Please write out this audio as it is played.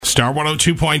Star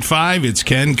 102.5, it's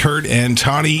Ken, Kurt, and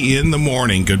Tawny in the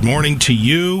morning. Good morning to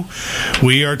you.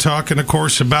 We are talking, of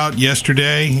course, about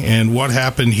yesterday and what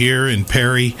happened here in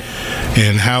Perry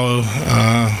and how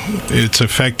it's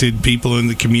affected people in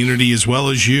the community as well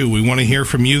as you. We want to hear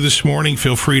from you this morning.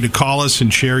 Feel free to call us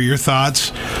and share your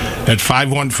thoughts at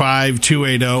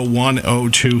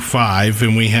 515-280-1025.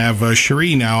 And we have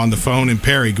Sharee now on the phone in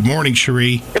Perry. Good morning,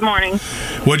 Sharee. Good morning.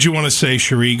 What'd you want to say,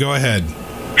 Sharee? Go ahead.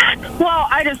 Well,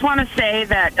 I just want to say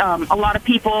that a lot of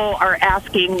people are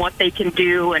asking what they can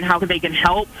do and how they can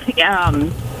help.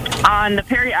 On the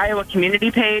Perry, Iowa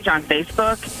community page on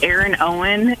Facebook, Aaron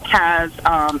Owen has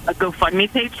a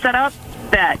GoFundMe page set up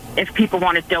that if people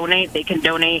want to donate, they can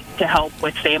donate to help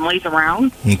with families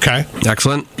around. Okay.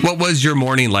 Excellent. What was your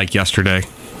morning like yesterday?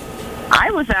 I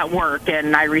was at work,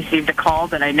 and I received a call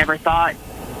that I never thought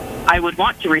I would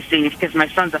want to receive because my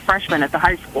son's a freshman at the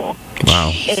high school.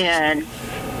 Wow. And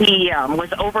he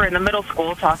was over in the middle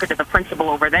school talking to the principal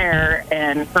over there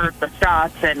and heard the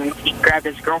shots, and he grabbed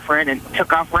his girlfriend and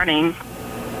took off running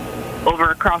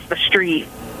over across the street.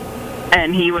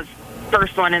 And he was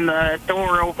first one in the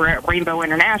door over at Rainbow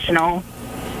International,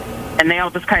 and they all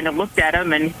just kind of looked at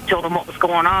him and told him what was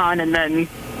going on, and then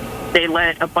they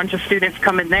let a bunch of students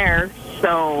come in there,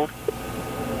 so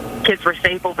kids were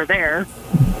safe over there.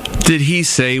 Did he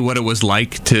say what it was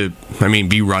like to,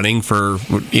 be running for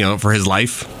his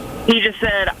life? He just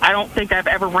said, "I don't think I've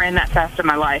ever ran that fast in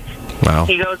my life." Wow.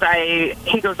 He goes, I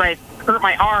hurt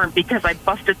my arm because I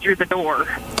busted through the door.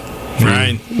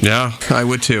 Right. Yeah, I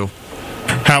would too.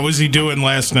 How was he doing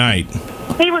last night?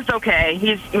 He was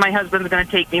okay. My husband's going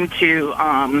to take him to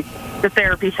the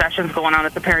therapy sessions going on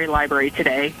at the Perry Library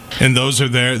today. And those are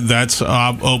there. That's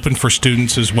open for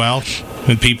students as well,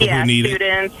 and people who need it.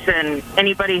 Yeah, students and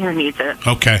anybody who needs it.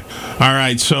 Okay. All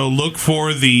right. So look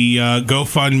for the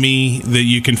GoFundMe that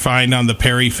you can find on the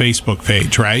Perry Facebook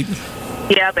page, right?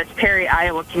 Yeah, that's Perry,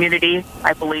 Iowa Community,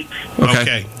 I believe.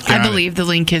 Okay. I believe the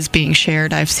link is being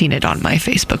shared. I've seen it on my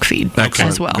Facebook feed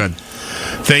as well. Good.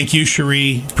 Thank you,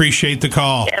 Sharee. Appreciate the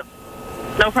call. Yep.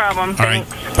 No problem. All Thanks.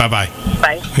 right. Bye-bye.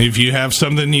 Bye. If you have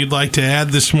something you'd like to add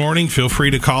this morning, feel free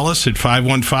to call us at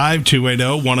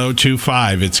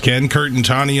 515-280-1025. It's Ken, Kurt, and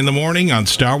Tawny in the morning on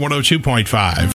Star 102.5.